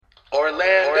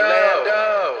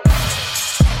Orlando.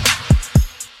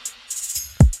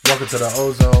 Welcome to the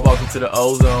Ozone. Welcome to the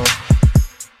Ozone.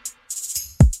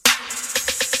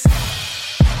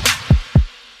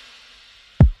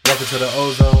 Welcome to the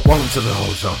Ozone. Welcome to the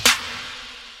Ozone.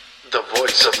 The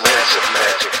voice of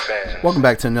Magic fans. Welcome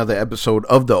back to another episode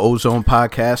of the Ozone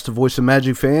Podcast, the voice of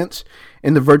Magic fans.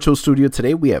 In the virtual studio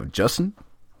today, we have Justin.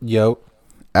 Yo.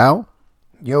 Al.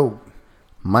 Yo.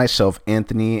 Myself,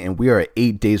 Anthony, and we are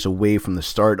 8 days away from the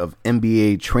start of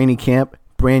NBA training camp.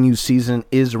 Brand new season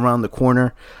is around the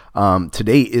corner.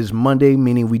 Today is Monday,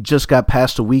 meaning we just got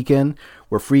past the weekend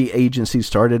where free agency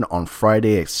started on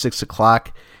Friday at 6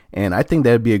 o'clock. And I think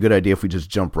that would be a good idea if we just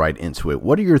jump right into it.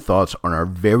 What are your thoughts on our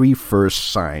very first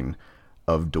sign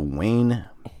of Dwayne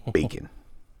Bacon?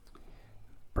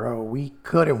 Bro, we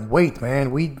couldn't wait, man.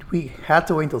 We had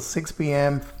to wait until 6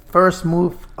 p.m. First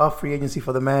move of free agency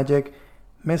for the Magic,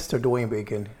 Mr. Dwayne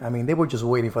Bacon. I mean, they were just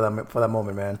waiting for that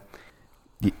moment, man.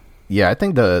 Yeah, I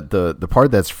think the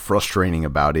part that's frustrating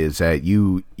about it is that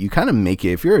you kind of make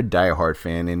it, if you're a diehard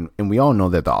fan, and we all know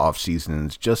that the off season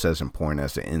is just as important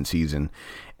as the end season,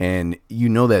 and you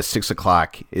know that 6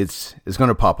 o'clock it's going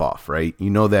to pop off, right?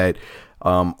 You know that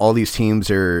all these teams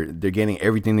they're getting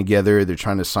everything together, they're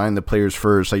trying to sign the players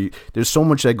first. Like, there's so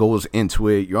much that goes into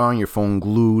it. You're on your phone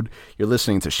glued, you're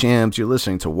listening to Shams, you're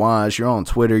listening to Waj, you're on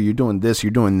Twitter, you're doing this,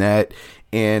 you're doing that,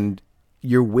 and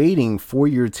you're waiting for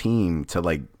your team to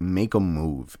like make a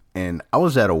move. And I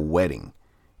was at a wedding,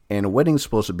 and a wedding's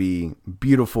supposed to be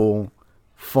beautiful,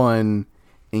 fun,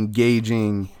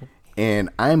 engaging, and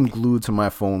I'm glued to my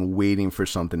phone waiting for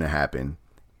something to happen.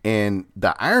 And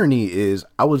the irony is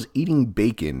I was eating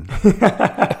bacon.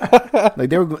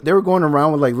 Like they were going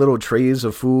around with like little trays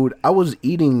of food. I was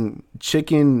eating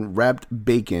chicken wrapped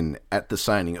bacon at the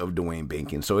signing of Dwayne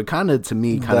Bacon. So it kind of, to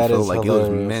me, felt like hilarious.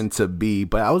 It was meant to be,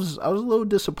 but I was a little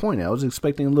disappointed. I was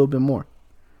expecting a little bit more.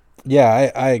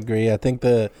 Yeah, I agree. I think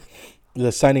the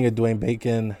signing of Dwayne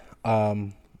Bacon,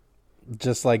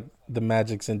 just like the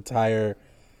Magic's entire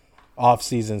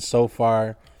offseason so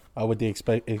far, with the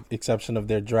exception of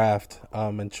their draft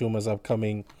and Chuma's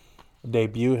upcoming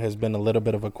debut, has been a little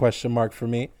bit of a question mark for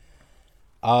me.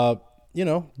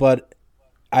 But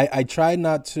I try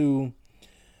not to,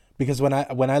 because when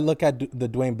I look at the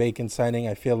Dwayne Bacon signing,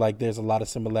 I feel like there's a lot of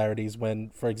similarities when,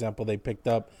 for example, they picked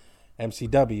up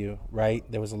MCW, right?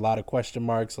 There was a lot of question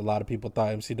marks. A lot of people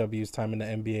thought MCW's time in the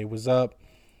NBA was up.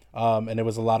 And there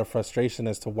was a lot of frustration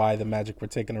as to why the Magic were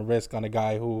taking a risk on a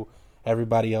guy who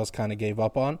everybody else kind of gave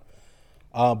up on.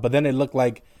 But then it looked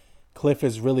like Cliff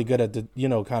is really good at,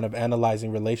 kind of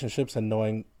analyzing relationships and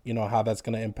knowing, how that's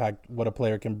going to impact what a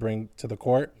player can bring to the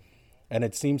court. And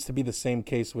it seems to be the same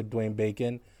case with Dwayne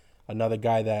Bacon, another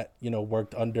guy that,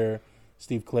 worked under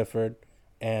Steve Clifford.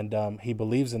 And he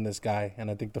believes in this guy. And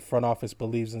I think the front office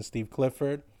believes in Steve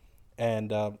Clifford.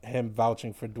 And him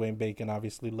vouching for Dwayne Bacon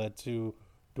obviously led to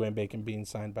Dwayne Bacon being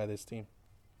signed by this team.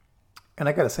 And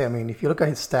I got to say, I mean, if you look at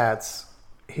his stats,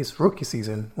 his rookie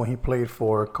season when he played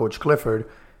for Coach Clifford,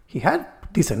 he had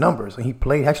decent numbers. And he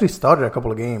actually started a couple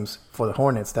of games for the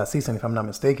Hornets that season, if I'm not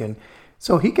mistaken.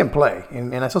 So he can play.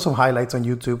 And I saw some highlights on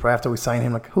YouTube right after we signed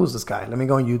him. Like, who's this guy? Let me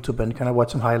go on YouTube and kind of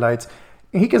watch some highlights.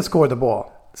 And he can score the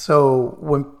ball. So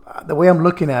the way I'm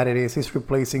looking at it is he's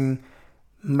replacing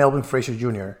Melvin Frazier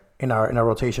Jr. in our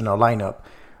rotation, our lineup.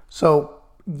 So,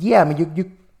 yeah, I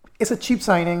mean, it's a cheap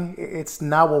signing. It's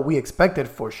not what we expected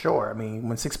for sure. I mean,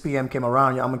 when 6 p.m. came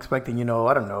around, I'm expecting,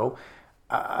 I don't know,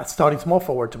 a starting small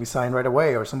forward to be signed right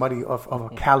away or somebody of a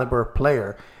caliber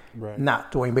player, right.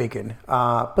 Not Dwayne Bacon.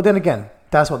 But then again,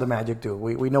 that's what the Magic do.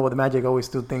 We know what the Magic always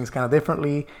do things kind of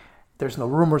differently. There's no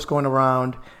rumors going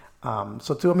around.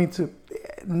 To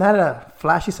not a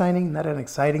flashy signing, not an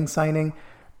exciting signing,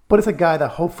 but it's a guy that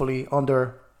hopefully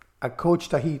under a coach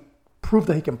that he proved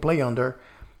that he can play under,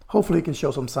 hopefully he can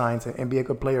show some signs and be a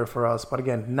good player for us. But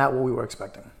again, not what we were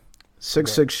expecting.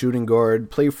 6'6" shooting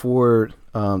guard, play for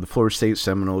the Florida State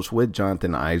Seminoles with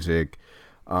Jonathan Isaac.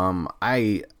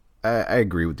 I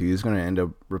agree with you. He's going to end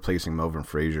up replacing Melvin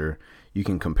Frazier. You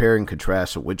can compare and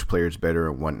contrast which player is better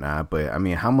and whatnot, but I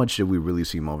mean, how much did we really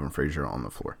see Melvin Frazier on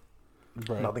the floor?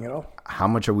 Right. Nothing at all. How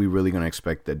much are we really going to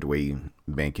expect that Dwayne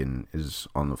Bacon is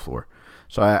on the floor?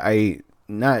 So I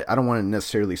don't want to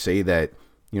necessarily say that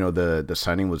the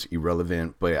signing was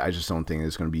irrelevant, but I just don't think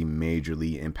it's going to be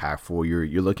majorly impactful.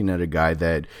 You're looking at a guy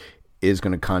that is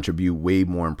going to contribute way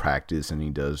more in practice than he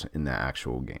does in the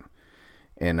actual game,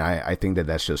 and I think that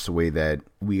that's just the way that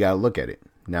we got to look at it.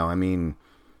 Now, I mean,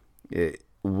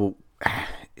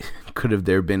 could have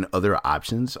there been other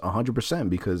options? 100%,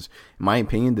 because in my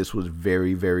opinion, this was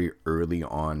very, very early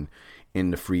on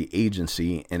in the free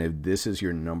agency. And if this is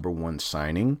your number one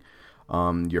signing,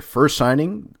 your first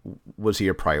signing, was he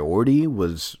a priority?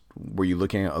 Were you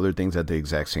looking at other things at the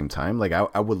exact same time? Like,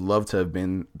 I would love to have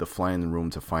been the fly in the room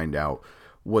to find out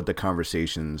what the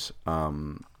conversations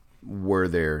were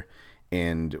there,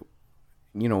 and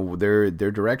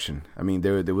their direction. I mean,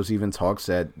 there was even talks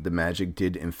that the Magic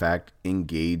did in fact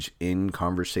engage in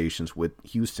conversations with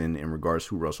Houston in regards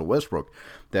to Russell Westbrook.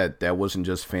 That wasn't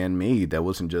just fan made. That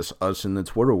wasn't just us in the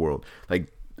Twitter world.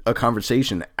 Like, a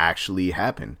conversation actually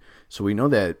happened. So we know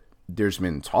that there's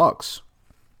been talks,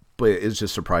 but it's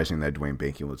just surprising that Dwayne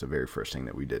Bacon was the very first thing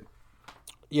that we did.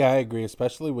 Yeah, I agree,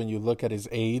 especially when you look at his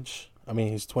age. I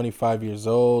mean, he's 25 years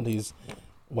old. He's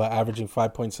averaging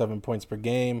 5.7 points per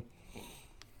game.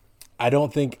 I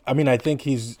think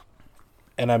he's,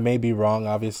 and I may be wrong,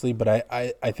 obviously, but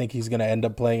I think he's going to end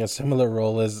up playing a similar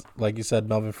role as, like you said,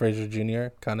 Melvin Frazier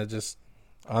Jr., kind of just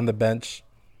on the bench,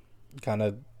 kind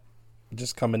of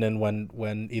just coming in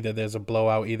when either there's a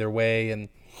blowout either way and,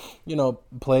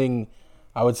 playing,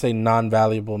 I would say,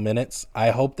 non-valuable minutes. I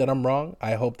hope that I'm wrong.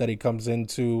 I hope that he comes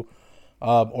into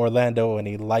Orlando and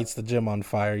he lights the gym on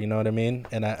fire, you know what I mean?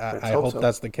 And I hope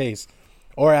that's the case.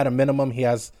 Or at a minimum, he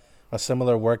has a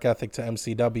similar work ethic to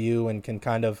MCW and can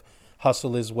kind of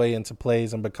hustle his way into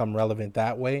plays and become relevant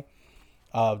that way.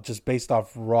 Just based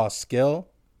off raw skill,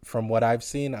 from what I've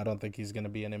seen, I don't think he's going to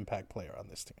be an impact player on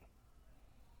this team.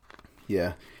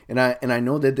 Yeah, and I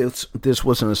know that this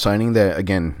wasn't a signing that,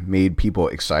 again, made people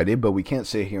excited, but we can't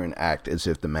sit here and act as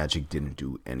if the Magic didn't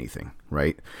do anything,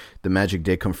 right? The Magic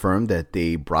did confirm that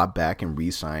they brought back and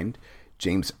re-signed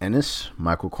James Ennis,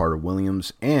 Michael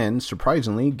Carter-Williams, and,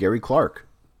 surprisingly, Gary Clark.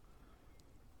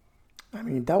 I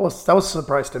mean, that was a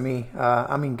surprise to me.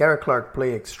 Gary Clark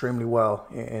played extremely well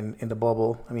in the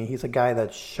bubble. I mean, he's a guy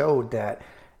that showed that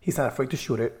he's not afraid to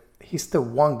shoot it. He's the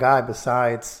one guy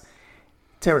besides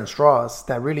Terrence Ross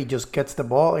that really just gets the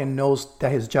ball and knows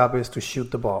that his job is to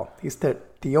shoot the ball. He's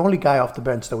the only guy off the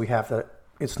bench that we have that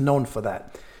is known for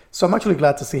that. So I'm actually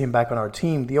glad to see him back on our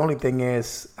team. The only thing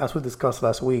is, as we discussed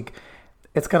last week,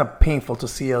 it's kind of painful to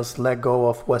see us let go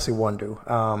of Wesley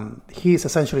Wondu. He's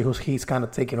essentially he's kind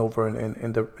of taken over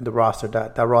in the roster,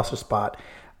 that roster spot.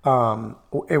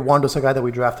 Wondu's a guy that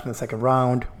we drafted in the second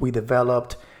round. We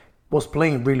developed, was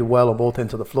playing really well on both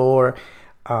ends of the floor.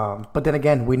 But then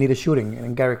again, we needed shooting,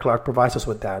 and Gary Clark provides us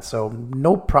with that. So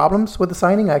no problems with the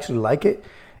signing. I actually like it.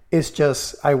 It's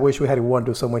just I wish we had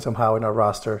Wondu some way, somehow in our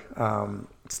roster.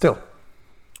 Still.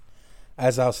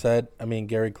 As Al said,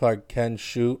 Gary Clark can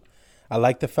shoot. I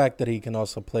like the fact that he can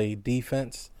also play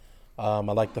defense. I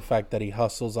like the fact that he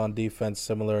hustles on defense,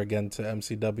 similar again to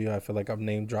MCW. I feel like I'm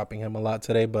name dropping him a lot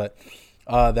today, but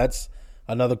that's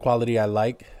another quality I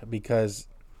like because,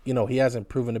 he hasn't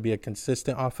proven to be a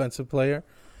consistent offensive player.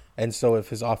 And so if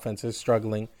his offense is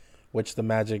struggling, which the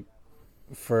Magic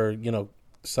for,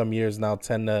 some years now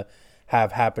tend to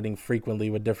have happening frequently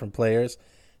with different players,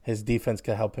 his defense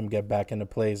can help him get back into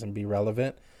plays and be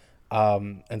relevant.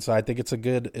 And so I think it's a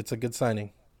good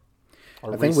signing.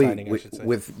 Or I think re-signing, I should say.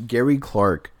 With Gary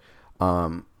Clark,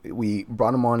 we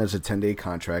brought him on as a 10-day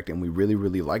contract, and we really,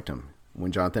 really liked him.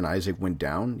 When Jonathan Isaac went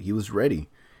down, he was ready.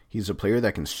 He's a player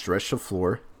that can stretch the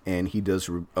floor, and he does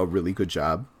a really good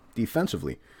job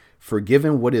defensively. For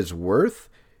given what it's worth,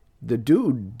 the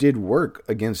dude did work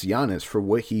against Giannis for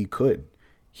what he could.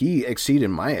 He exceeded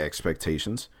my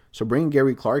expectations. So bringing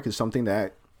Gary Clark is something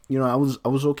that, I was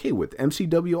okay with.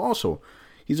 MCW also.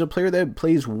 He's a player that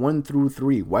plays 1 through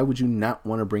 3. Why would you not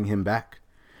want to bring him back?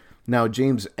 Now,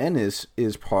 James Ennis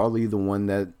is probably the one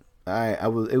that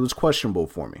it was questionable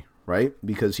for me, right?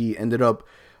 Because he ended up,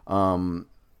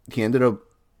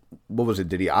 what was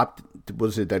it?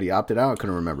 Was it that he opted out? I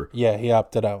couldn't remember. Yeah, he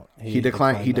opted out. He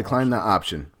declined the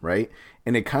option, right?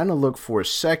 And it kind of looked for a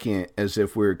second as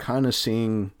if we were kind of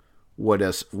seeing what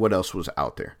else was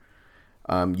out there.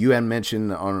 You had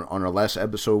mentioned on our last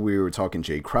episode, we were talking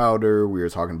Jay Crowder. We were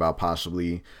talking about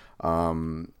possibly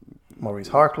Maurice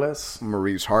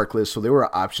Harkless. So there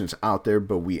were options out there,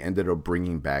 but we ended up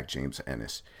bringing back James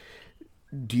Ennis.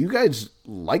 Do you guys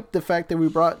like the fact that we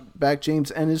brought back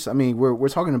James Ennis? We're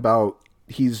talking about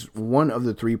he's one of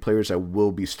the 3 players that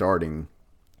will be starting,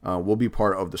 will be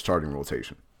part of the starting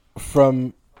rotation.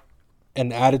 From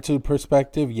an attitude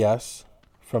perspective, yes.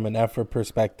 From an effort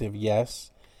perspective,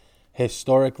 yes.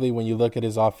 Historically, when you look at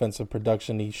his offensive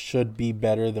production, he should be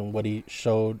better than what he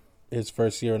showed his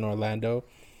first year in Orlando.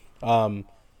 And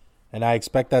I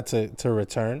expect that to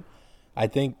return. I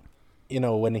think,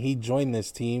 when he joined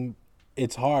this team,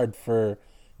 it's hard for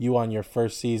you on your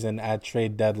first season at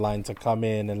trade deadline to come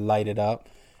in and light it up.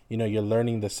 You're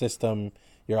learning the system.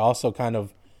 You're also kind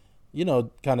of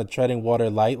kind of treading water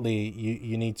lightly.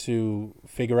 You need to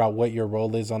figure out what your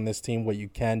role is on this team, what you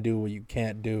can do, what you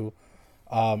can't do.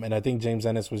 And I think James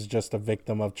Ennis was just a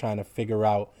victim of trying to figure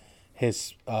out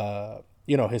his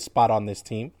spot on this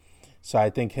team. So I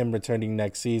think him returning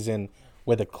next season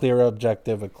with a clear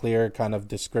objective, a clear kind of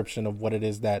description of what it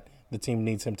is that the team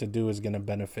needs him to do is going to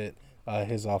benefit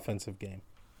his offensive game.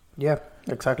 Yeah,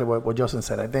 exactly what Justin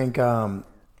said. I think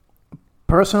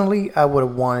personally, I would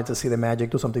have wanted to see the Magic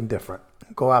do something different.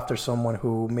 Go after someone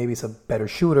who maybe is a better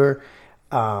shooter.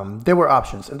 There were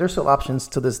options, and there's still options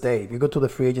to this day. If you go to the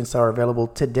free agents that are available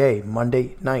today,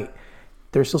 Monday night,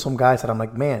 there's still some guys that I'm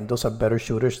like, man, those are better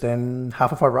shooters than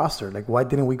half of our roster. Like, why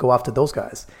didn't we go after those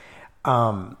guys?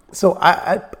 So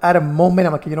I at a moment,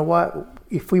 I'm like, you know what?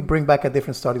 If we bring back a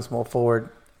different starting small forward,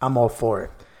 I'm all for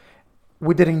it.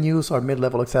 We didn't use our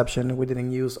mid-level exception. We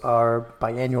didn't use our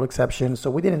biannual exception. So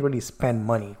we didn't really spend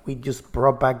money. We just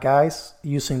brought back guys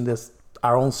using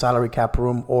our own salary cap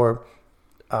room or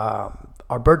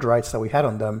our bird rights that we had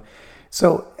on them.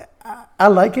 So I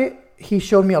like it. He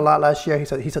showed me a lot last year.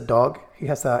 He's a dog. He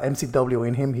has the MCW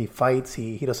in him. He fights.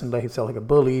 He doesn't let himself get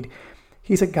bullied.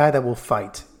 He's a guy that will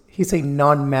fight. He's a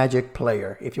non-Magic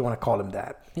player, if you want to call him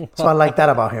that. So I like that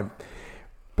about him.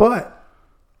 But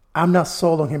I'm not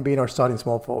sold on him being our starting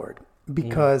small forward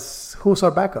because who's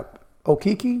our backup?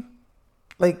 Okeke?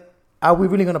 Like, are we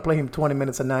really going to play him 20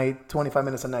 minutes a night, 25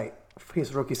 minutes a night for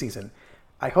his rookie season?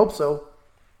 I hope so,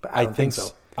 but I don't think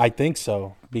so. I think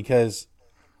so because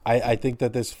I think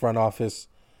that this front office,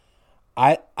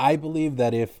 I believe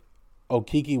that if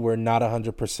Okeke were not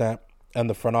 100% and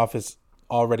the front office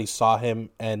already saw him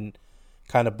and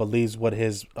kind of believes what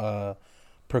his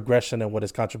progression and what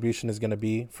his contribution is going to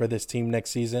be for this team next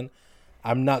season,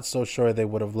 I'm not so sure they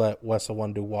would have let Wes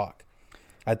Iwundu walk.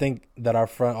 I think that our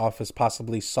front office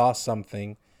possibly saw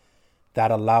something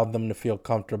that allowed them to feel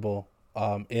comfortable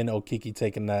in Okeke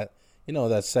taking that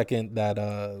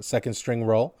second string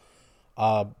role,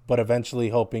 but eventually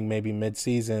hoping maybe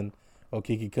mid-season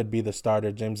Okeke could be the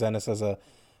starter. James Ennis as a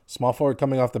small forward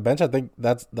coming off the bench, I think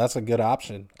that's a good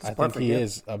option. I think he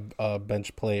is a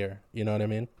bench player. You know what I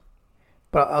mean?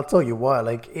 But I'll tell you what,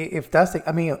 like, if that's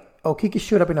Okeke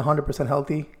should have been 100%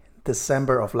 healthy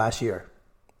December of last year.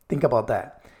 Think about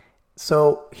that.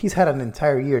 So he's had an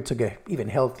entire year to get even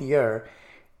healthier.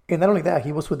 And not only that,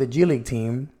 he was with the G League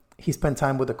team. He spent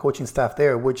time with the coaching staff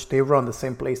there, which they run the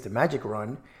same place the Magic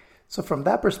run. So from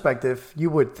that perspective, you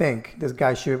would think this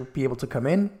guy should be able to come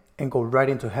in and go right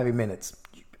into heavy minutes.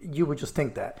 You would just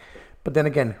think that. But then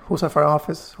again, who's our front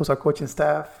office? Who's our coaching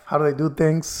staff? How do they do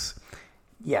things?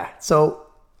 Yeah, so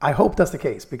I hope that's the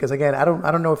case because again, I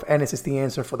don't know if Ennis is the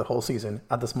answer for the whole season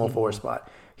at the small forward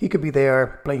spot. He could be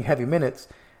there playing heavy minutes,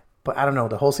 but I don't know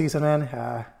the whole season, man.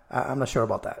 I'm not sure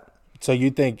about that. So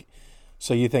you think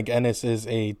Ennis is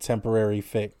a temporary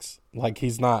fix? Like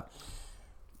he's not,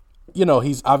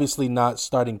 he's obviously not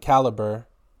starting caliber,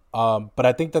 but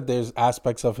I think that there's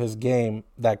aspects of his game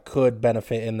that could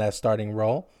benefit in that starting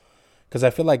role because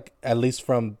I feel like at least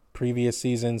from previous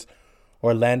seasons,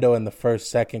 Orlando in the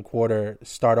second quarter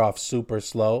start off super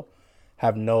slow,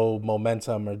 have no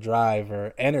momentum or drive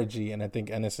or energy, and I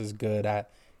think Ennis is good at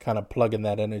kind of plugging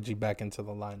that energy back into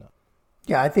the lineup.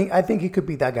 Yeah, I think he could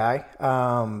be that guy.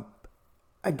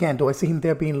 Again, do I see him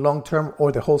there being long-term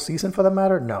or the whole season for that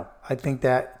matter? No. I think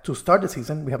that to start the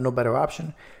season, we have no better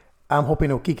option. I'm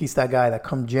hoping Okeke's that guy that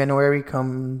come January,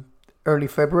 come early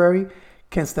February,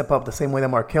 can step up the same way that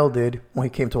Markelle did when he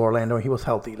came to Orlando and he was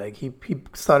healthy. Like he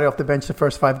started off the bench the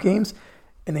first 5 games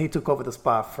and then he took over the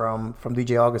spot from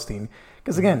DJ Augustine.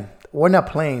 Because again, we're not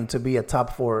playing to be a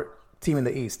top 4 team in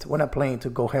the East. We're not playing to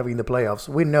go heavy in the playoffs.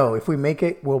 We know if we make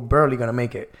it, we're barely going to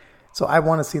make it. So I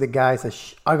want to see the guys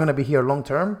that are going to be here long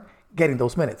term getting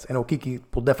those minutes. And Okeke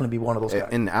will definitely be one of those guys.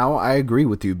 And Al, I agree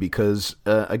with you because,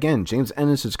 again, James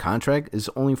Ennis' contract is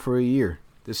only for a year.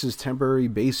 This is temporary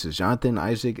basis. Jonathan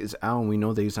Isaac is out, and we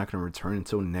know that he's not going to return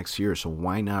until next year. So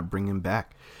why not bring him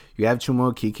back? You have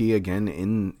Chuma Okeke again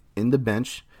in the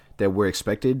bench that we're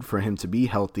expected for him to be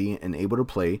healthy and able to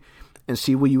play and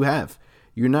see what you have.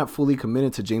 You're not fully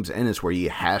committed to James Ennis where he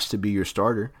has to be your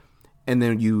starter. And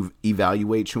then you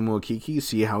evaluate Chuma Okeke,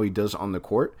 see how he does on the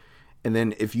court. And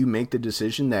then if you make the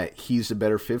decision that he's the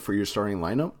better fit for your starting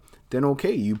lineup, then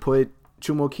okay, you put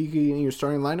Chuma Okeke in your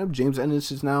starting lineup. James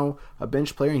Ennis is now a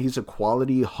bench player, and he's a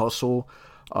quality hustle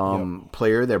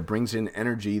player that brings in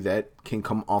energy that can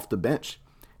come off the bench.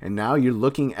 And now you're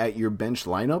looking at your bench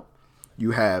lineup.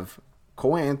 You have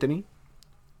Cole Anthony,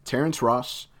 Terrence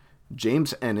Ross,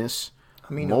 James Ennis,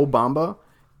 Mo Bamba,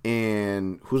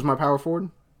 and who's my power forward?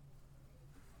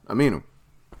 Aminu.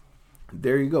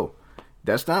 There you go.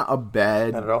 That's not a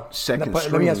bad Not at all. second But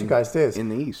string. let me ask you guys this. In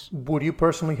the East. Would you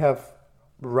personally have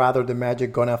rather the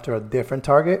Magic gone after a different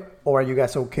target, or are you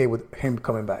guys okay with him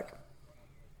coming back?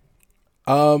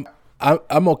 I'm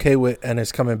okay with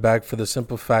Ennis coming back for the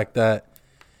simple fact that,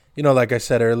 like I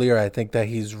said earlier, I think that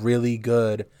he's really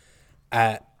good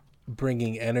at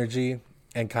bringing energy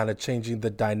and kind of changing the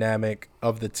dynamic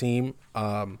of the team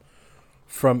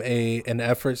from an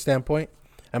effort standpoint.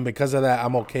 And because of that,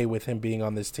 I'm okay with him being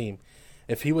on this team.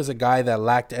 If he was a guy that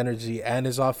lacked energy and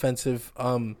his offensive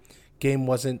game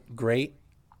wasn't great,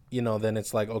 then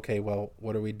it's like, okay, well,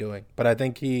 what are we doing? But I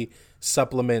think he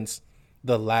supplements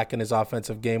the lack in his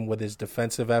offensive game with his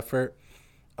defensive effort,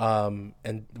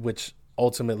 and which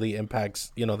ultimately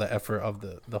impacts, the effort of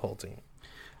the whole team.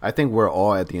 I think we're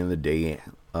all, at the end of the day,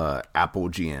 Apple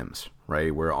GMs,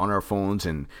 right? We're on our phones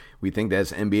and we think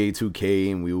that's NBA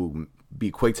 2K, and we will be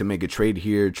quick to make a trade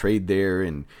here, trade there,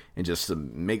 and just to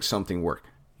make something work.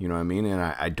 You know what I mean? And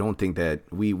I don't think that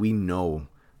we know,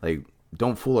 like,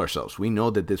 don't fool ourselves. We know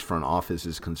that this front office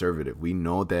is conservative. We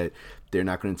know that they're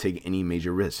not going to take any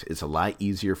major risks. It's a lot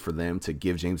easier for them to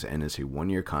give James Ennis a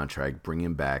 1-year contract, bring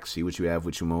him back, see what you have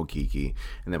with Chuma Okeke,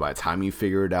 and then by the time you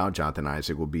figure it out, Jonathan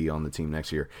Isaac will be on the team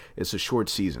next year. It's a short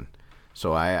season.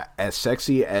 So as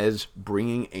sexy as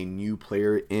bringing a new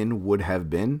player in would have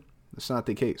been, that's not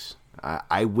the case.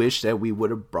 I wish that we would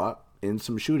have brought in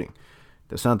some shooting.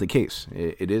 That's not the case.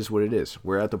 It is what it is.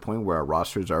 We're at the point where our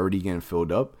roster is already getting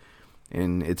filled up,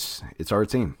 and it's our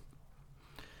team.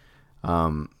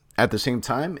 At the same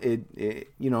time, it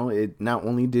not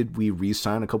only did we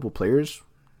re-sign a couple players,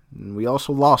 we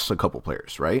also lost a couple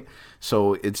players, right?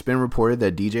 So it's been reported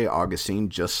that DJ Augustine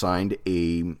just signed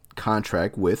a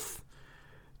contract with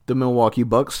the Milwaukee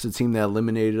Bucks, the team that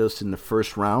eliminated us in the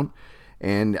first round.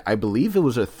 And I believe it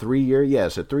was a 3-year,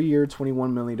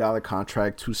 $21 million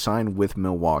contract to sign with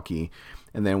Milwaukee.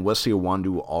 And then Wesley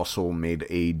Iwundu also made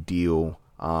a deal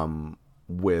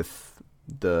with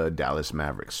the Dallas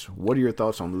Mavericks. What are your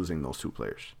thoughts on losing those two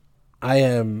players? I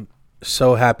am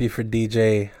so happy for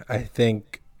DJ. I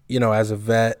think, as a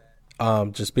vet,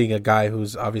 just being a guy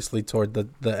who's obviously toward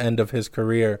the end of his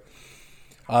career,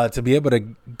 to be able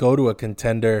to go to a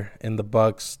contender in the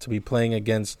Bucks, to be playing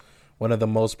against one of the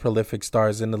most prolific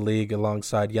stars in the league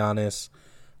alongside Giannis,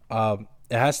 it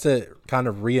has to kind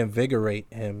of reinvigorate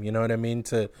him, you know what I mean?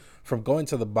 From going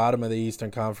to the bottom of the Eastern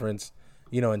Conference,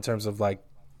 in terms of like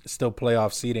still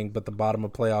playoff seeding, but the bottom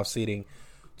of playoff seeding,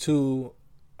 to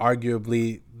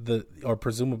arguably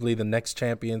presumably the next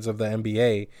champions of the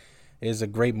NBA is a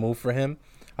great move for him.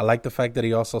 I like the fact that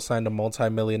he also signed a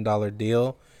multi-million-dollar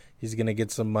deal. He's going to get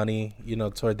some money,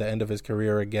 toward the end of his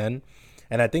career again.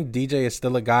 And I think DJ is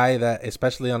still a guy that,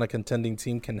 especially on a contending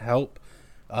team, can help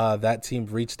that team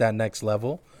reach that next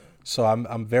level. So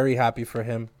I'm very happy for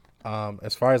him.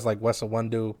 As far as like Wes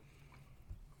Iwundu,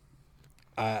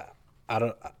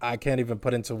 I can't even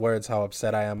put into words how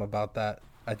upset I am about that.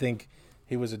 I think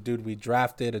he was a dude we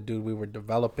drafted, a dude we were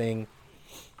developing.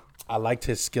 I liked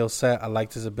his skill set. I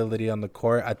liked his ability on the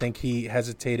court. I think he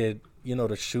hesitated,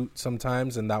 to shoot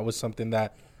sometimes, and that was something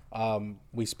that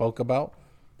we spoke about.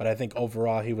 But I think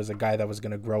overall he was a guy that was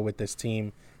going to grow with this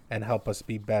team and help us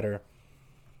be better.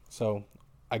 So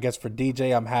I guess for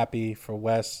DJ, I'm happy. For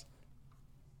Wes,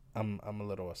 I'm a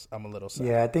little sad.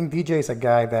 Yeah, I think DJ is a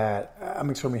guy that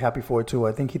I'm extremely happy for too.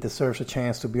 I think he deserves a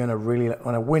chance to be on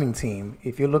a winning team.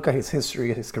 If you look at his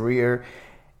history, his career,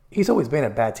 he's always been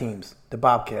at bad teams, the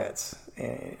Bobcats,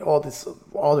 and all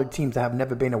the teams that have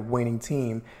never been a winning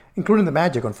team, including the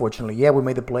Magic, unfortunately. Yeah, we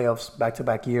made the playoffs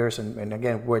back-to-back years, and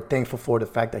again, we're thankful for the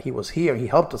fact that he was here. He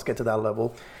helped us get to that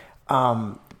level.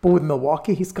 But with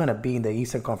Milwaukee, he's going to be in the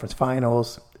Eastern Conference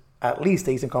Finals, at least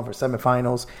the Eastern Conference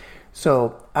Semifinals.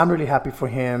 So I'm really happy for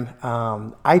him.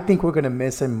 I think we're going to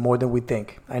miss him more than we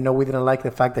think. I know we didn't like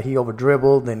the fact that he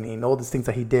over-dribbled and all these things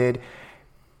that he did.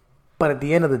 But at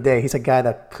the end of the day, he's a guy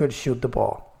that could shoot the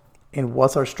ball. And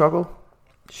what's our struggle?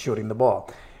 Shooting the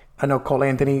ball. I know Cole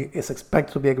Anthony is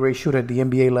expected to be a great shooter at the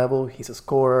NBA level. He's a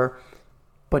scorer.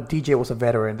 But DJ was a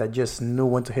veteran that just knew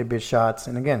when to hit big shots.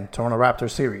 And again, Toronto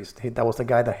Raptors series, that was the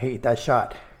guy that hit that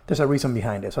shot. There's a reason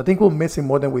behind it. So I think we'll miss him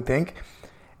more than we think.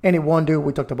 And Iwundu,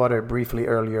 we talked about it briefly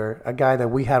earlier, a guy that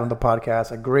we had on the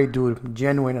podcast, a great dude,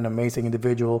 genuine and amazing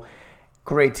individual,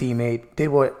 great teammate, did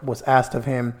what was asked of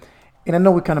him. And I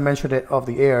know we kind of mentioned it off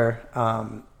the air.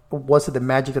 Was it the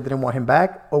Magic that didn't want him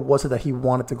back, or was it that he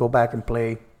wanted to go back and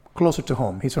play closer to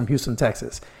home? He's from Houston,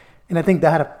 Texas. And I think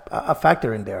that had a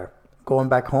factor in there. Going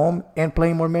back home and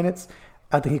playing more minutes,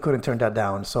 I think he couldn't turn that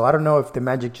down. So I don't know if the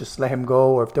Magic just let him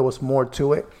go or if there was more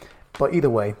to it. But either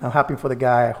way, I'm happy for the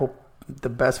guy. I hope the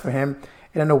best for him.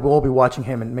 And I know we'll all be watching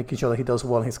him and making sure that he does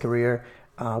well in his career.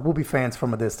 We'll be fans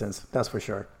from a distance, that's for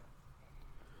sure.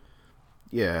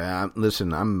 Yeah,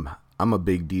 listen, I'm a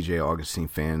big DJ Augustine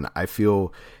fan. I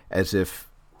feel as if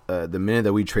the minute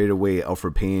that we traded away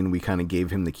Elfrid Payton, we kind of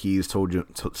gave him the keys,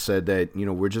 said that,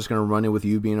 we're just going to run it with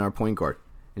you being our point guard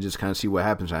and just kind of see what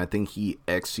happens. And I think he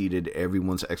exceeded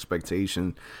everyone's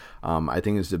expectation. I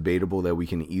think it's debatable that we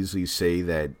can easily say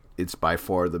that it's by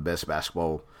far the best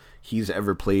basketball he's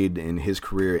ever played in his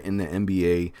career in the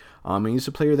NBA. And he's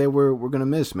a player that we're going to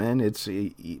miss, man. It's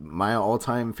my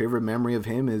all-time favorite memory of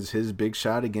him is his big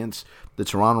shot against the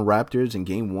Toronto Raptors in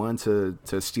Game 1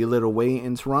 to steal it away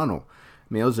in Toronto.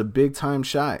 I mean, it was a big-time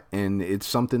shot, and it's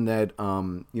something that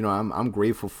I'm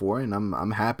grateful for, and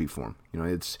I'm happy for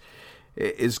him.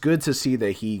 It's good to see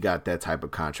that he got that type of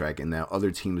contract and that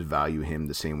other teams value him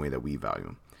the same way that we value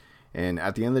him. And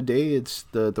at the end of the day, it's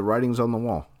the writing's on the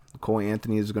wall. Cole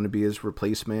Anthony is going to be his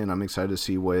replacement. I'm excited to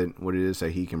see what it is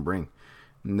that he can bring.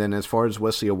 And then as far as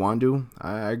Wesley Iwundu,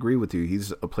 I agree with you.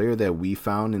 He's a player that we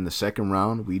found in the second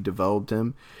round. We developed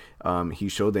him. He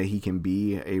showed that he can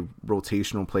be a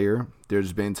rotational player.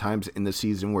 There's been times in the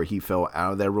season where he fell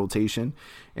out of that rotation.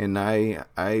 And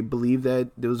I believe that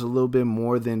there was a little bit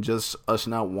more than just us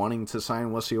not wanting to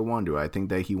sign Wesley Iwundu. I think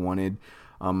that he wanted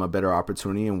a better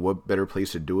opportunity, and what better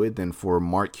place to do it than for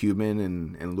Mark Cuban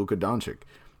and Luka Doncic.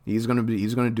 He's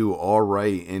gonna do all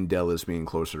right in Dallas being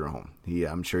closer to home.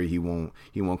 I'm sure he won't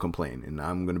complain, and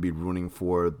I'm gonna be rooting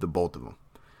for the both of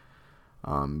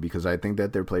them, because I think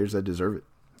that they're players that deserve it.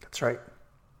 That's right.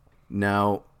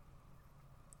 Now,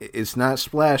 it's not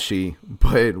splashy,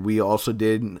 but we also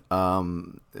did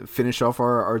finish off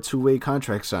our two-way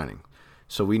contract signing.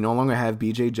 So we no longer have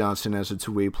B.J. Johnson as a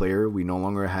two-way player. We no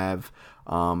longer have,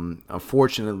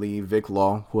 unfortunately, Vic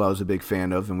Law, who I was a big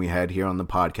fan of and we had here on the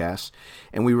podcast.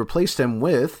 And we replaced him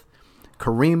with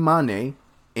Kareem Mane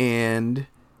and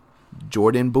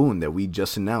Jordan Boone that we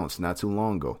just announced not too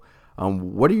long ago.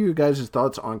 What are your guys'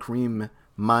 thoughts on Kareem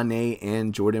Mane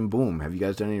and Jordan Boone? Have you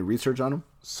guys done any research on them?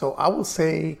 So I will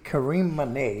say Kareem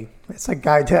Mane, it's a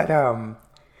guy that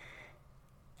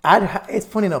it's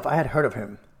funny enough, I had heard of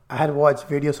him. I had watched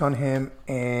videos on him,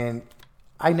 and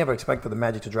I never expected the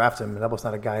Magic to draft him. That was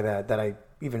not a guy that I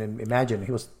even imagined.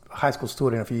 He was a high school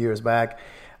student a few years back.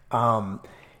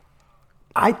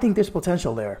 I think there's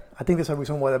potential there. I think there's a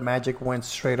reason why the Magic went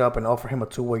straight up and offered him a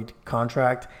two-way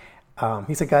contract.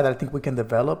 He's a guy that I think we can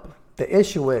develop. The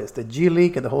issue is the G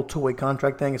League and the whole two-way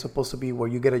contract thing is supposed to be where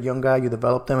you get a young guy, you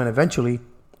develop them, and eventually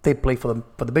they play for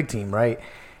the big team, right?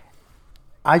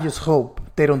 I just hope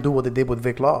they don't do what they did with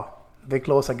Vic Law. Vic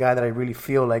Law is a guy that I really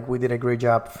feel like we did a great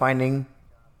job finding,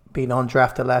 being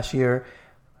undrafted last year,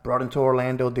 brought him to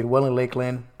Orlando, did well in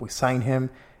Lakeland, we signed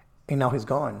him, and now he's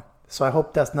gone. So I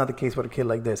hope that's not the case with a kid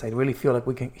like this. I really feel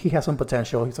like he has some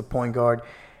potential. He's a point guard,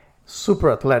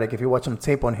 super athletic. If you watch some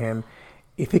tape on him,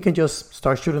 if he can just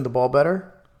start shooting the ball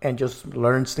better and just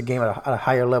learns the game at a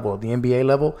higher level, the NBA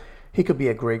level, he could be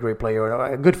a great, great player,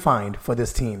 a good find for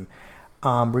this team.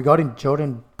 Regarding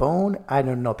Jordan Boone, I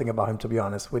know nothing about him, to be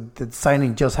honest. With the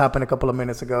signing just happened a couple of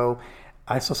minutes ago.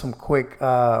 I saw some quick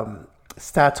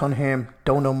stats on him.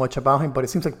 Don't know much about him, but it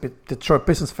seems like Detroit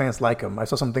Pistons fans like him. I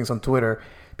saw some things on Twitter,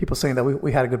 people saying that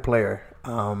we had a good player.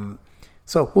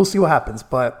 So we'll see what happens.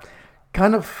 But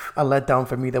kind of a letdown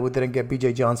for me that we didn't get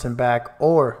B.J. Johnson back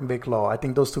or Vic Law. I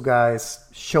think those two guys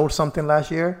showed something last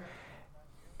year.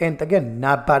 And again,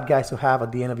 not bad guys to have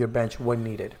at the end of your bench when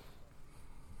needed.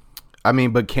 I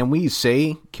mean, but can we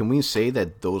say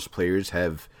that those players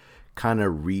have kind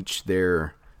of reached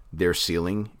their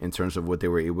ceiling in terms of what they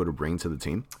were able to bring to the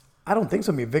team? I don't think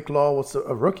so. I mean, Vic Law was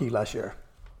a rookie last year,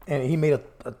 and he made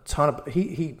a ton of.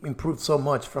 He improved so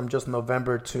much from just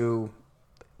November to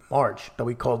March that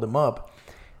we called him up.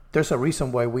 There's a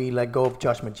reason why we let go of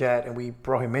Josh Majette and we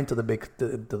brought him into the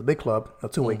big club, a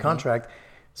two-way contract.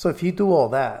 So if you do all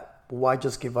that, why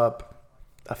just give up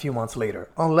a few months later?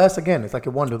 Unless, again, it's like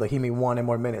a wonder that he may want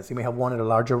more minutes. He may have wanted a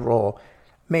larger role,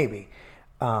 maybe.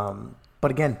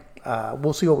 But again,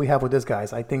 we'll see what we have with these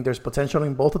guys. I think there's potential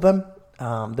in both of them.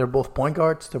 They're both point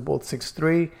guards. They're both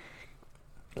 6'3".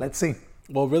 Let's see.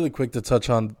 Well, really quick to touch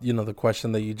on, the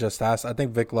question that you just asked. I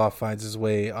think Vic Law finds his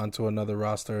way onto another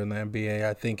roster in the NBA.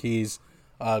 I think he's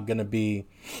going to be,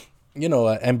 an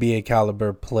NBA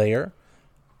caliber player,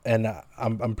 and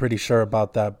I'm pretty sure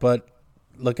about that. But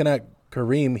looking at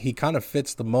Kareem, he kind of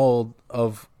fits the mold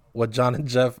of what John and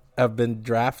Jeff have been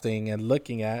drafting and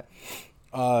looking at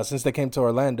since they came to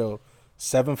Orlando.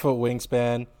 7-foot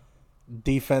wingspan,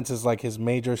 defense is like his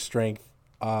major strength,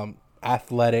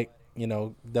 athletic,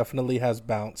 definitely has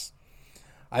bounce.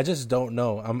 I just don't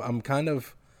know.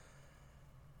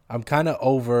 I'm kind of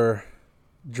over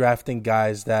drafting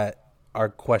guys that are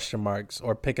question marks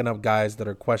or picking up guys that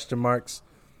are question marks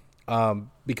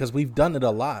because we've done it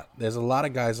a lot. There's a lot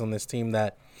of guys on this team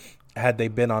that had they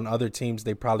been on other teams,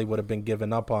 they probably would have been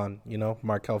given up on,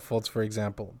 Markelle Fultz, for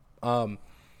example. I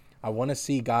want to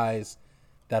see guys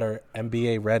that are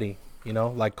NBA ready,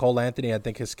 like Cole Anthony. I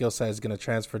think his skill set is going to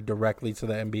transfer directly to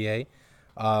the NBA.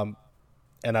 And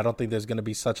I don't think there's going to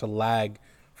be such a lag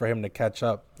for him to catch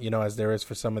up, as there is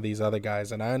for some of these other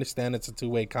guys. And I understand it's a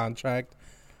two-way contract,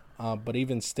 but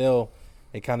even still,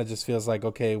 it kind of just feels like,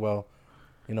 okay, well,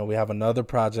 we have another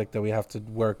project that we have to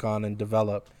work on and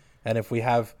develop. And if we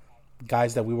have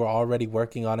guys that we were already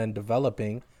working on and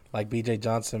developing, like B.J.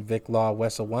 Johnson, Vic Law,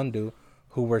 Wes Iwundu,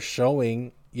 who were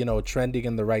showing, trending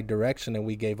in the right direction, and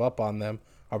we gave up on them,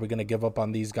 are we going to give up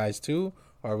on these guys too,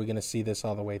 or are we going to see this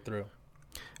all the way through?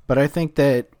 But I think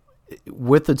that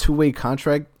with the two-way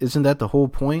contract, isn't that the whole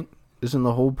point? Isn't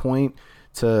the whole point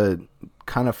to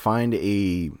kind of find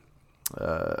a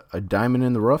diamond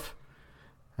in the rough?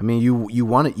 I mean, you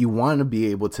want to be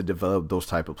able to develop those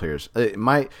type of players.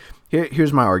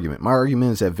 Here's my argument. My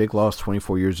argument is that Vic Law is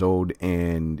 24 years old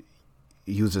and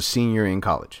he was a senior in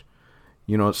college.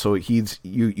 So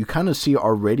you kind of see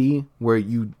already where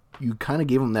you kind of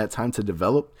gave him that time to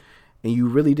develop, and you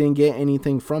really didn't get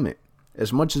anything from it.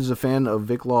 As much as a fan of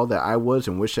Vic Law that I was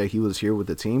and wish that he was here with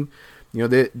the team,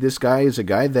 this guy is a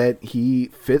guy that he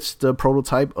fits the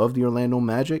prototype of the Orlando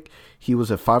Magic. He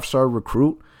was a 5-star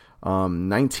recruit,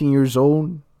 19 years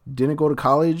old, didn't go to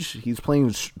college. He's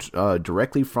playing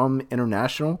directly from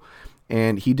international,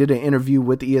 and he did an interview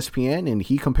with ESPN, and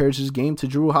he compares his game to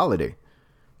Jrue Holiday.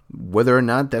 Whether or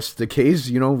not that's the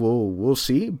case, we'll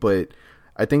see. But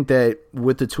I think that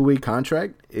with the two-way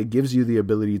contract, it gives you the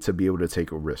ability to be able to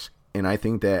take a risk. And I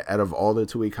think that out of all the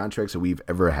two-way contracts that we've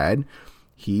ever had,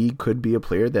 he could be a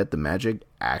player that the Magic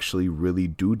actually really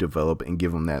do develop and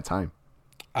give him that time.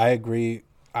 I agree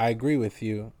with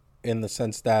you in the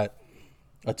sense that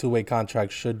a two-way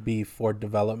contract should be for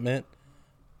development.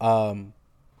 I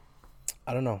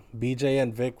don't know. BJ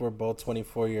and Vic were both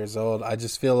 24 years old. I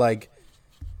just feel like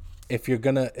if you're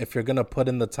gonna put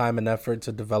in the time and effort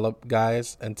to develop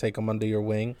guys and take them under your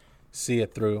wing, see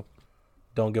it through.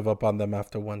 Don't give up on them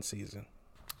after one season.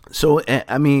 So,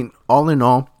 I mean, all in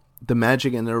all, the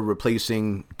Magic ended up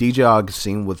replacing DJ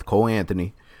Augustine with Cole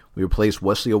Anthony. We replaced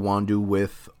Wesley Iwundu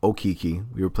with Okeke.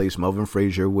 We replaced Melvin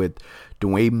Frazier with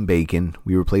Dwayne Bacon.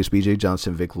 We replaced B.J.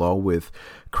 Johnson, Vic Law with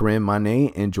Karim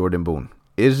Mane and Jordan Boone.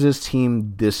 Is this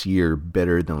team this year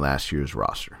better than last year's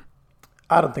roster?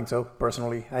 I don't think so,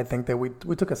 personally. I think that we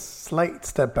took a slight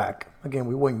step back. Again,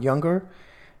 we went younger.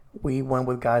 We went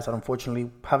with guys that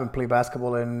unfortunately haven't played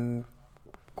basketball in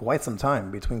quite some time.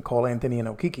 Between Cole Anthony and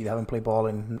Okeke, they haven't played ball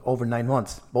in over 9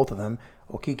 months, both of them.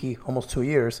 Okeke, almost 2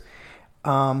 years.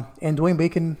 And Dwayne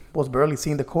Bacon was barely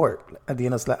seeing the court at the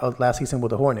end of last season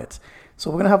with the Hornets. So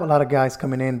we're going to have a lot of guys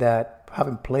coming in that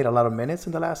haven't played a lot of minutes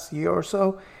in the last year or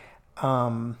so.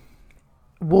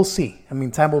 We'll see. I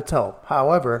mean, time will tell.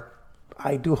 However,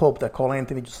 I do hope that Cole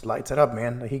Anthony just lights it up,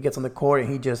 man. He gets on the court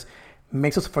and he just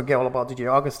makes us forget all about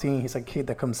DJ Augustine. He's a kid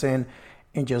that comes in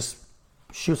and just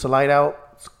shoots the light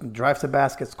out, drives the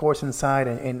basket, scores inside.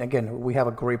 And again, we have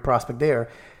a great prospect there.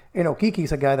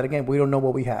 Okeke's a guy that, again, we don't know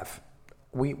what we have.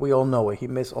 We all know it. He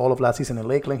missed all of last season in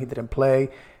Lakeland. He didn't play,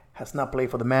 has not played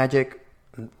for the Magic.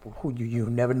 Who you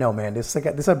never know, man.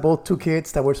 These are both two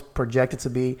kids that were projected to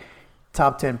be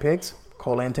top 10 picks.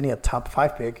 Cole Anthony, a top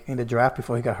 5 pick in the draft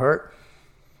before he got hurt.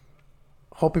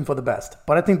 Hoping for the best.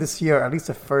 But I think this year, at least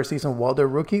the first season, while they're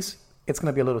rookies, it's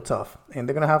going to be a little tough. And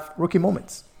they're going to have rookie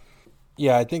moments.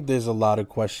 Yeah, I think there's a lot of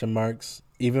question marks,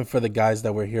 even for the guys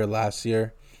that were here last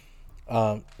year.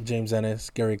 James Ennis,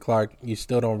 Gary Clark, you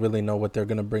still don't really know what they're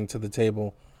going to bring to the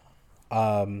table.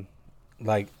 Like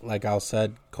Al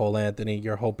said, Cole Anthony,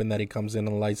 you're hoping that he comes in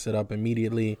and lights it up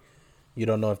immediately. You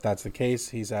don't know if that's the case.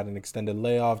 He's had an extended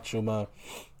layoff. Chuma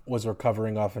was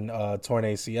recovering off an torn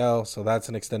ACL, so that's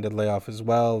an extended layoff as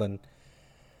well. And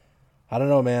I don't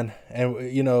know, man. And,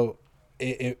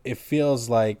 it feels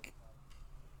like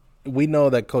we know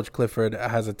that Coach Clifford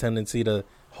has a tendency to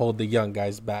hold the young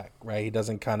guys back, right? He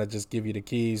doesn't kind of just give you the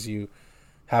keys. You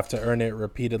have to earn it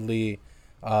repeatedly,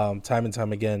 time and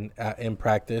time again in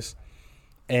practice.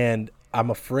 And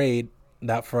I'm afraid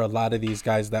that for a lot of these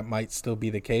guys, that might still be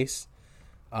the case.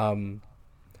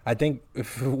 I think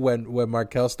when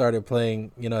Markelle started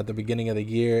playing, at the beginning of the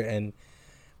year, and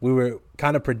we were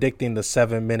kind of predicting the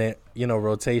 7-minute,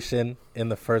 rotation in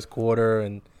the first quarter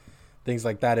and things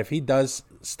like that. If he does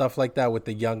stuff like that with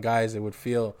the young guys, it would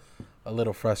feel a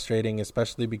little frustrating,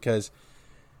 especially because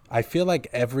I feel like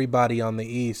everybody on the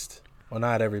East well,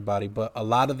 not everybody, but a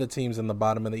lot of the teams in the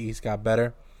bottom of the East got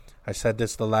better. I said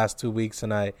this the last 2 weeks,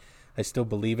 and I still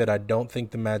believe it. I don't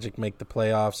think the Magic make the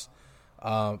playoffs,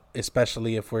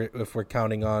 especially if we're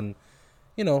counting on,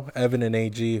 Evan and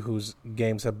AG, whose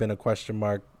games have been a question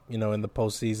mark, in the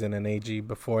postseason, and AG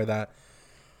before that.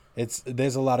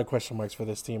 There's a lot of question marks for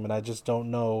this team, and I just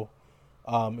don't know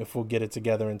if we'll get it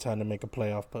together in time to make a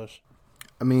playoff push.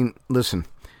 I mean, listen,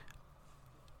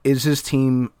 is this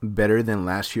team better than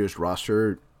last year's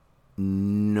roster?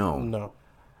 No.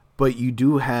 But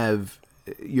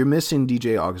you're missing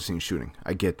DJ Augustine shooting.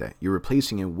 I get that. You're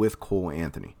replacing it with Cole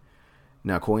Anthony.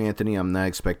 Now, Cole Anthony, I'm not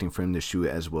expecting for him to shoot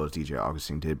as well as DJ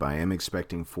Augustine did, but I am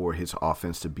expecting for his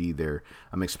offense to be there.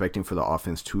 I'm expecting for the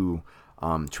offense to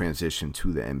transition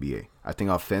to the NBA. I think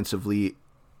offensively,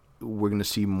 we're going to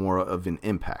see more of an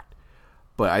impact.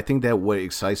 But I think that what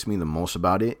excites me the most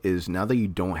about it is now that you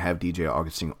don't have DJ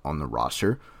Augustine on the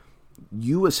roster,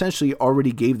 you essentially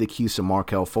already gave the keys to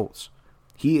Markelle Fultz.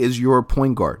 He is your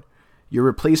point guard. Your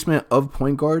replacement of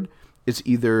point guard is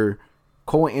either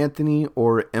Cole Anthony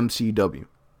or MCW.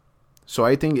 So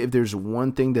I think if there's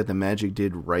one thing that the Magic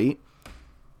did right,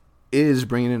 it is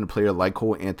bringing in a player like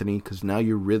Cole Anthony, because now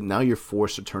you're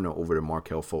forced to turn it over to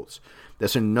Markelle Fultz.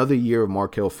 That's another year of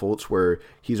Markelle Fultz where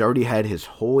he's already had his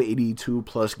whole 82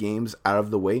 plus games out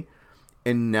of the way.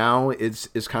 And now it's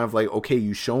kind of like, okay,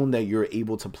 you've shown that you're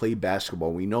able to play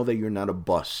basketball. We know that you're not a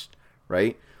bust,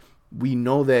 right? We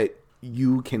know that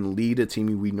you can lead a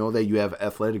team. We know that you have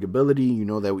athletic ability. You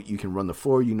know that you can run the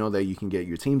floor. You know that you can get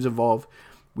your teams involved.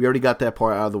 We already got that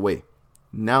part out of the way.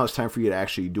 Now it's time for you to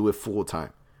actually do it full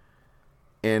time.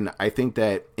 And I think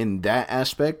that in that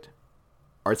aspect,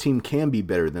 our team can be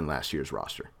better than last year's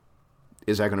roster.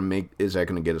 Is that going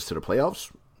to get us to the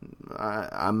playoffs?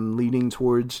 I'm leaning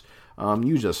towards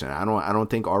you, Justin. I don't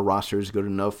think our roster is good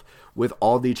enough with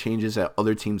all the changes that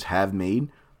other teams have made.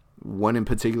 One in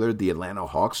particular, the Atlanta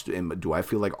Hawks. And do I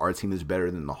feel like our team is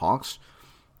better than the Hawks?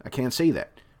 I can't say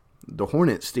that. The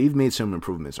Hornets, they've made some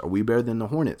improvements. Are we better than the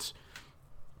Hornets?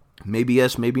 Maybe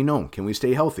yes, maybe no. Can we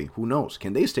stay healthy? Who knows?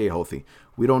 Can they stay healthy?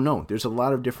 We don't know. There's a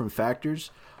lot of different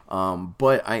factors.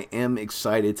 But I am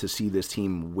excited to see this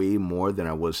team way more than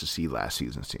I was to see last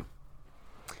season's team.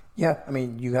 Yeah, I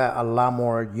mean, you got a lot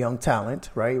more young talent,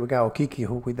 right? We got Okiki,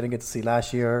 who we didn't get to see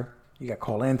last year. You got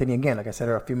Cole Anthony again, like I said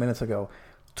a few minutes ago.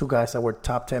 2 guys that were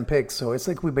top 10 picks. So it's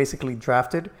like we basically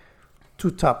drafted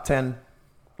 2 top 10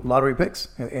 lottery picks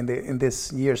in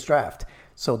this year's draft.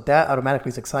 So that automatically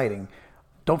is exciting.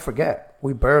 Don't forget,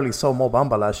 we barely saw Mo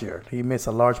Bamba last year. He missed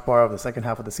a large part of the second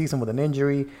half of the season with an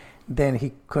injury. Then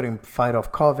he couldn't fight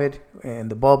off COVID and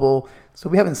the bubble. So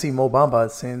we haven't seen Mo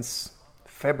Bamba since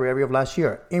February of last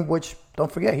year, in which,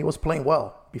 don't forget, he was playing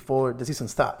well before the season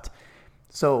stopped.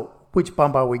 So which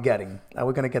Bamba are we getting? Are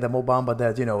we going to get the Mo Bamba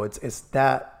that, it's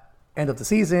that end of the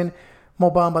season Mo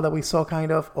Bamba that we saw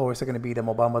kind of, or is it going to be the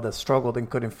Mo Bamba that struggled and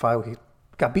couldn't fight? He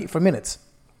got beat for minutes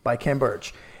by Ken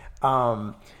Burge.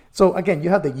 So again, you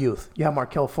have the youth. You have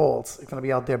Markelle Fultz. He's going to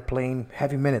be out there playing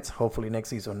heavy minutes, hopefully next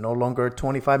season. No longer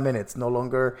 25 minutes, no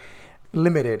longer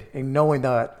limited, and knowing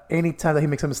that any time that he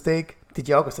makes a mistake,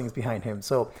 DJ Augustine is behind him.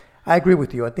 So I agree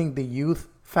with you. I think the youth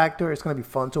factor is going to be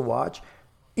fun to watch,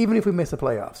 even if we miss the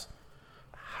playoffs.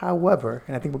 However,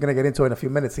 and I think we're going to get into it in a few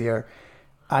minutes here,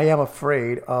 I am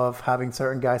afraid of having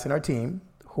certain guys in our team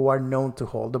who are known to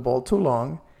hold the ball too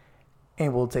long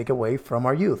and will take away from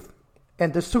our youth.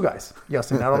 And there's 2 guys,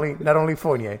 Justin, not only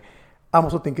Fournier. I'm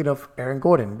also thinking of Aaron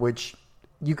Gordon, which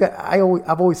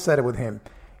I've always said it with him.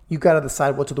 You got to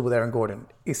decide what to do with Aaron Gordon.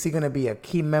 Is he going to be a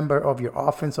key member of your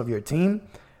offense, of your team?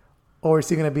 Or is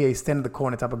he going to be a stand in the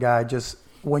corner type of guy, just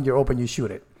when you're open, you shoot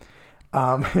it?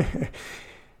 I'm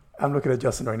looking at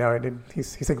Justin right now, and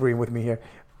he's agreeing with me here.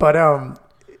 But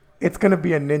it's going to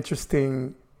be an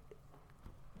interesting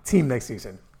team next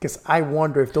season, because I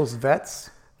wonder if those vets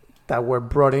that were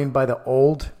brought in by the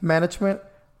old management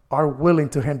are willing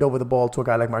to hand over the ball to a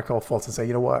guy like Markelle Fultz and say,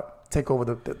 you know what, take over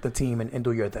the team and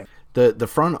do your thing. The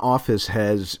front office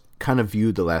has kind of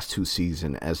viewed the last 2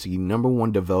 seasons as the number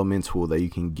one development tool that you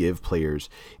can give players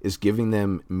is giving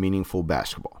them meaningful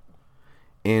basketball.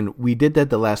 And we did that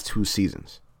the last 2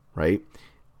 seasons, right?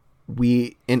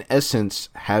 We, in essence,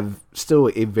 have still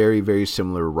a very, very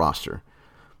similar roster.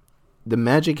 The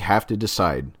Magic have to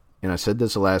decide, and I said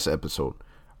this the last episode,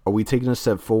 are we taking a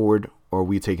step forward or are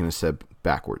we taking a step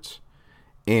backwards?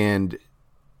 And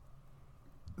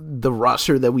the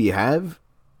roster that we have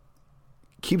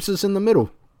keeps us in the middle.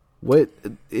 It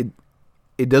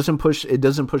doesn't push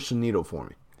the needle for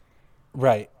me.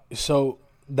 Right. So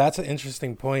that's an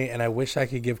interesting point, and I wish I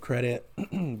could give credit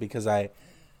because I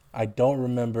don't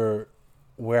remember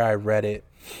where I read it,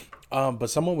 But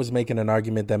someone was making an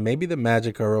argument that maybe the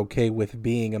Magic are okay with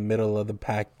being a middle of the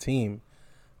pack team,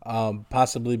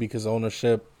 possibly because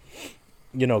ownership,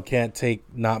 can't take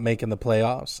not making the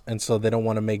playoffs, and so they don't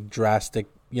want to make drastic,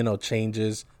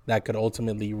 changes that could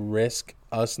ultimately risk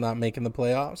us not making the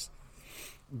playoffs.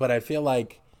 But I feel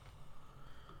like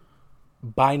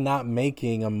by not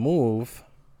making a move,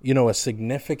 a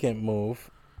significant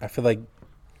move, I feel like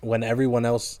when everyone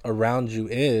else around you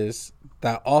is,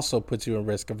 that also puts you in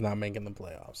risk of not making the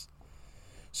playoffs.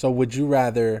 So would you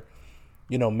rather,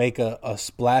 make a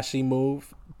splashy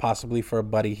move, possibly for a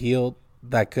Buddy Hield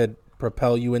that could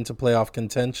propel you into playoff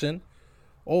contention,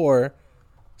 or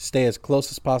stay as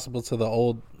close as possible to the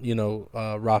old,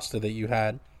 roster that you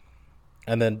had,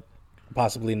 and then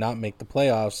possibly not make the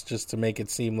playoffs just to make it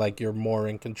seem like you're more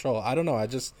in control? I don't know.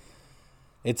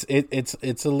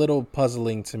 It's a little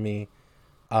puzzling to me,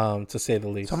 to say the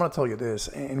least. So I'm gonna tell you this,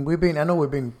 and I know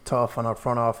we've been tough on our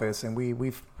front office, and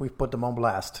we've put them on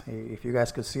blast. If you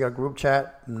guys could see our group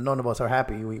chat, none of us are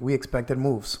happy. We expected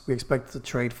moves. We expected to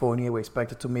trade Fournier. We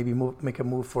expected to maybe make a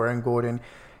move for Aaron Gordon.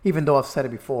 Even though I've said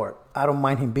it before, I don't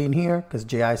mind him being here because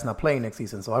J.I. is not playing next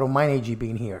season, so I don't mind AG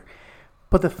being here.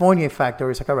 But the Fournier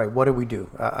factor is like, all right, what do we do?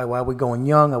 Are we going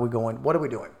young? What are we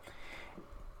doing?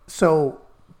 So,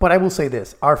 but I will say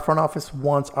this. Our front office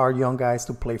wants our young guys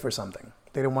to play for something.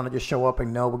 They don't want to just show up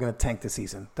and know we're going to tank this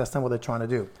season. That's not what they're trying to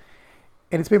do.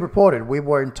 And it's been reported. We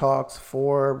were in talks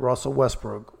for Russell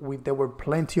Westbrook. There were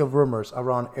plenty of rumors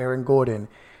around Aaron Gordon.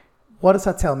 What does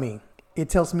that tell me? It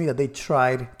tells me that they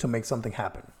tried to make something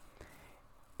happen.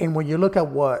 And when you look at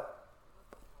what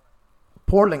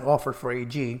Portland offered for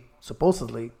AG,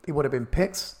 supposedly, it would have been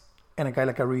picks and a guy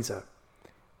like Ariza.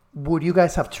 Would you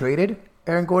guys have traded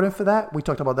Aaron Gordon for that? We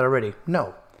talked about that already.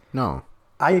 No.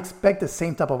 I expect the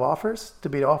same type of offers to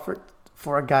be offered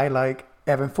for a guy like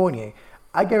Evan Fournier.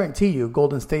 I guarantee you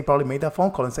Golden State probably made that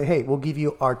phone call and say, hey, we'll give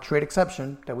you our trade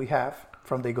exception that we have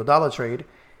from the Iguodala trade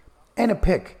and a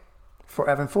pick for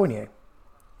Evan Fournier.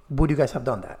 Would you guys have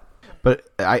done that? But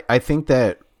I think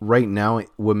that right now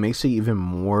what makes it even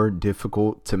more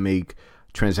difficult to make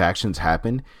transactions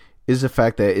happen is the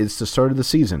fact that it's the start of the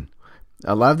season.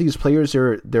 A lot of these players,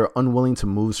 they're unwilling to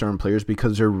move certain players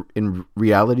because in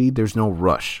reality, there's no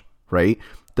rush, right?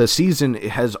 The season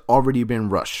has already been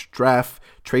rushed. Draft,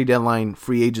 trade deadline,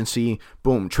 free agency,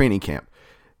 boom, training camp.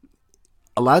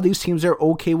 A lot of these teams are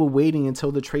okay with waiting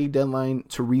until the trade deadline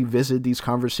to revisit these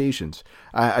conversations.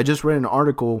 I just read an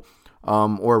article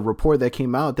or a report that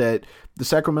came out that the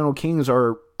Sacramento Kings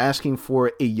are asking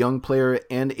for a young player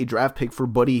and a draft pick for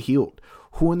Buddy Hield.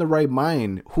 Who in the right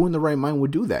mind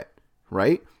would do that,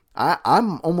 right?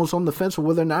 I'm almost on the fence with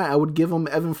whether or not I would give him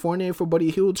Evan Fournier for Buddy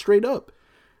Hield straight up.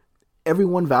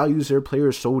 Everyone values their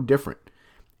players so different.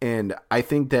 And I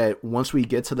think that once we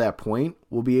get to that point,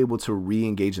 we'll be able to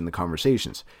re-engage in the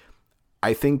conversations.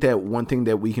 I think that one thing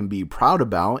that we can be proud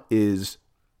about is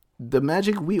the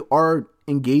Magic, we are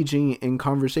engaging in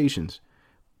conversations.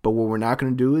 But what we're not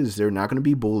going to do is they're not going to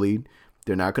be bullied.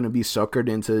 They're not going to be suckered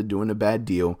into doing a bad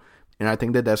deal. And I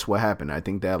think that that's what happened. I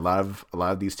think that a lot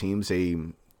of these teams,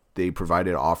 they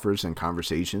provided offers and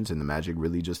conversations, and the Magic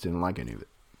really just didn't like any of it.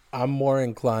 I'm more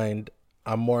inclined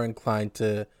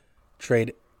to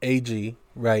trade AG,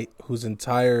 right, whose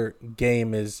entire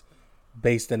game is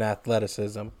based in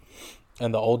athleticism.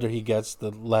 And the older he gets,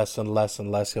 the less and less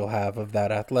and less he'll have of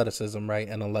that athleticism, right?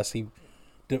 And unless he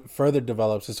further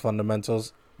develops his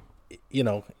fundamentals,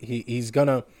 he's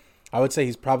gonna, I would say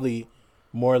he's probably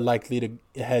more likely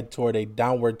to head toward a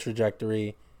downward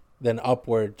trajectory than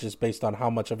upward, just based on how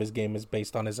much of his game is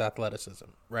based on his athleticism,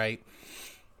 right?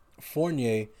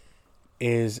 Fournier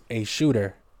is a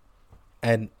shooter,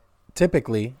 and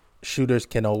typically shooters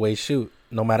can always shoot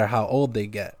no matter how old they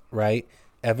get, right?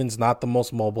 Evan's not the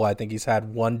most mobile. I think he's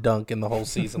had one dunk in the whole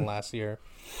season last year.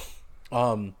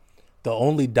 The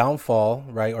only downfall,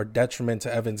 right, or detriment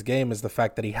to Evan's game is the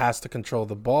fact that he has to control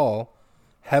the ball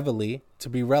heavily to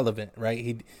be relevant,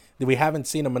 right? We haven't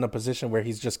seen him in a position where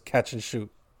he's just catch and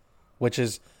shoot, which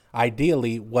is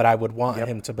ideally what I would want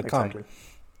him to become. Exactly.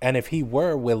 And if he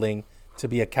were willing to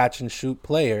be a catch and shoot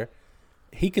player,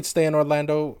 he could stay in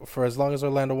Orlando for as long as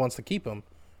Orlando wants to keep him,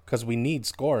 because we need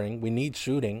scoring, we need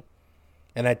shooting.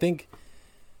 And I think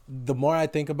the more I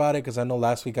think about it, because I know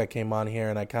last week I came on here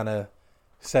and I kind of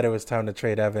said it was time to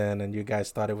trade Evan and you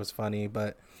guys thought it was funny,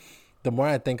 but the more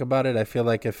I think about it, I feel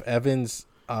like if Evan's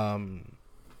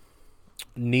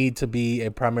need to be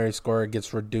a primary scorer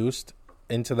gets reduced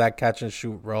into that catch and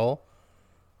shoot role,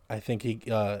 I think he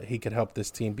could help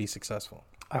this team be successful.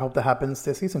 I hope that happens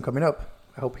this season coming up.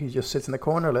 I hope he just sits in the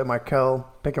corner, let Markel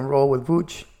pick and roll with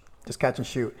Vooch, just catch and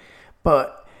shoot.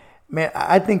 But Man,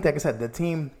 I think, like I said, the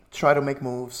team try to make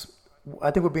moves. I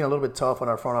think we're being a little bit tough on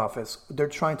our front office. They're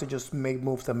trying to just make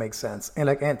moves that make sense. And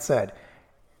like Ant said,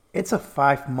 it's a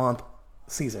 5-month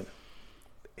season.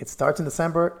 It starts in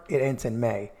December. It ends in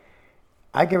May.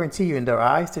 I guarantee you, in their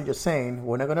eyes, they're just saying,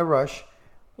 we're not going to rush.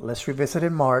 Let's revisit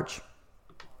in March.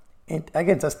 And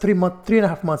again, that's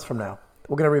 3.5 months from now.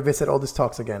 We're going to revisit all these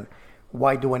talks again.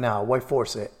 Why do it now? Why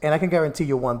force it? And I can guarantee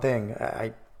you one thing.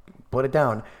 I put it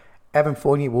down. Evan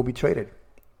Fournier will be traded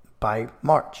by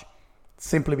March.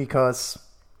 Simply because,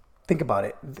 think about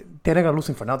it, they're not going to lose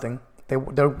him for nothing.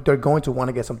 They're going to want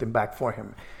to get something back for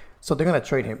him. So they're going to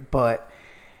trade him. But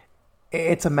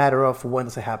it's a matter of when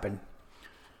does it happen.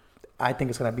 I think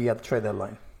it's going to be at the trade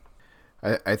deadline.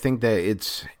 I think that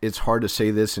it's hard to say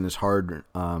this, and it's hard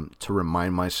to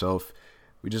remind myself.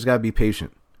 We just got to be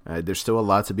patient. There's still a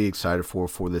lot to be excited for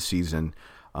this season.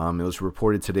 It was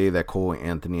reported today that Cole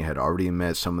Anthony had already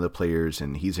met some of the players,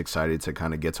 and he's excited to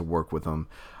kind of get to work with them.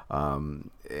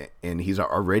 And he's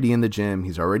already in the gym.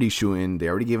 He's already shooting. They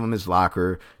already gave him his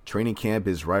locker. Training camp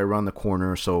is right around the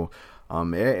corner. So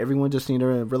everyone just need to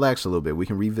relax a little bit. We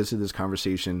can revisit this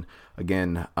conversation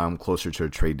again closer to a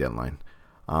trade deadline.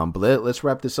 But let's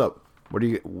wrap this up.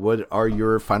 What are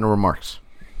your final remarks?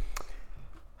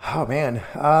 Oh, man.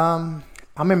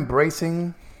 I'm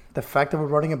embracing the fact that we're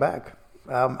running it back.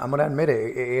 I'm going to admit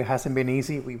it. It hasn't been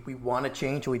easy. We want to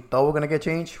change. We thought we were going to get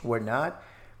change. We're not.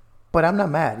 But I'm not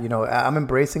mad. You know, I'm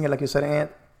embracing it, like you said,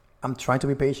 Ant. I'm trying to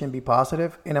be patient, be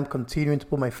positive, and I'm continuing to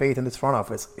put my faith in this front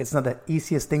office. It's not the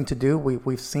easiest thing to do.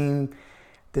 We've seen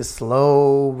this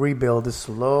slow rebuild, this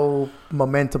slow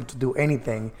momentum to do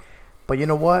anything. But you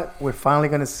know what? We're finally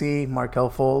going to see Markelle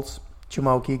Fultz,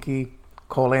 Chuma Okeke,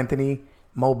 Cole Anthony,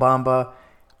 Mo Bamba.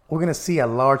 We're going to see a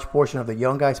large portion of the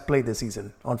young guys play this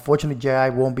season. Unfortunately, J.I.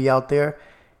 won't be out there.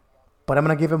 But I'm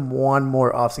going to give him one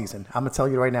more offseason. I'm going to tell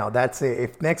you right now. That's it.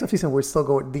 If next offseason we're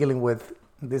still dealing with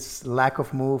this lack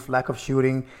of move, lack of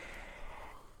shooting,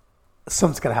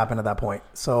 something's going to happen at that point.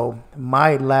 So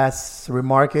my last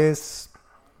remark is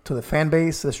to the fan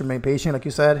base, let's remain patient. Like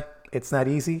you said, it's not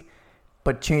easy,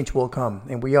 but change will come.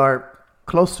 And we are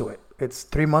close to it. It's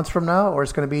 3 months from now, or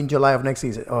it's going to be in July of next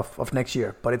season, of next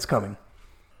year. But it's coming.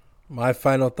 My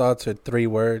final thoughts are 3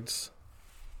 words.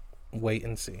 Wait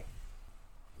and see.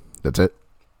 That's it?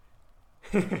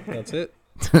 That's it.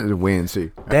 Wait and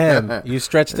see. Damn, you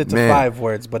stretched it to 5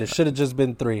 words, but it should have just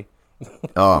been 3.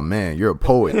 Oh, man, you're a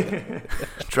poet.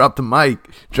 Drop the mic.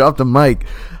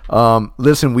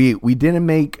 Listen, we didn't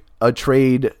make a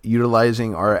trade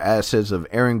utilizing our assets of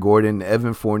Aaron Gordon,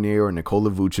 Evan Fournier, or Nikola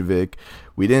Vucevic.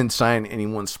 We didn't sign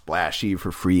anyone splashy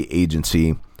for free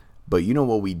agency. But you know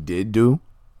what we did do?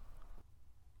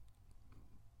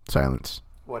 Silence.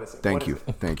 What is it? Thank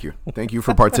you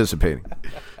for participating.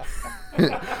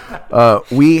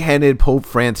 We handed Pope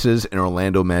Francis an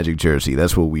Orlando Magic jersey.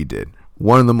 That's what we did.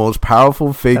 One of the most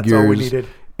powerful figures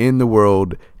in the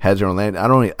world has an Orlando. I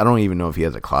don't even know if he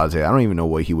has a closet. I don't even know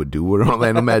what he would do with an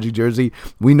Orlando Magic jersey.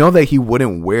 We know that he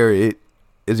wouldn't wear it.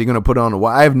 Is he going to put it on the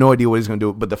wall? I have no idea what he's going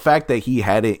to do. But the fact that he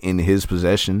had it in his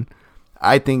possession,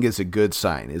 I think is a good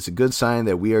sign. It's a good sign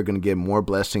that we are going to get more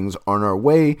blessings on our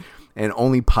way, and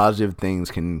only positive things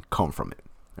can come from it.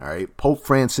 All right. Pope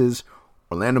Francis,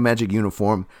 Orlando Magic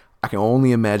uniform. I can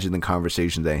only imagine the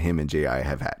conversations that him and J.I.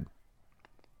 have had.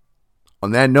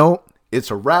 On that note, it's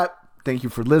a wrap. Thank you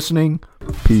for listening.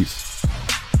 Peace.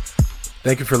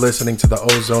 Thank you for listening to the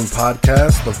Ozone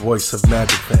Podcast, the voice of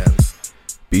Magic fans.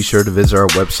 Be sure to visit our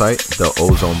website,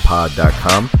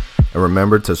 theozonepod.com. And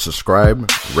remember to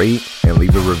subscribe, rate, and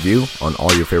leave a review on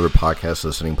all your favorite podcast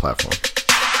listening platforms.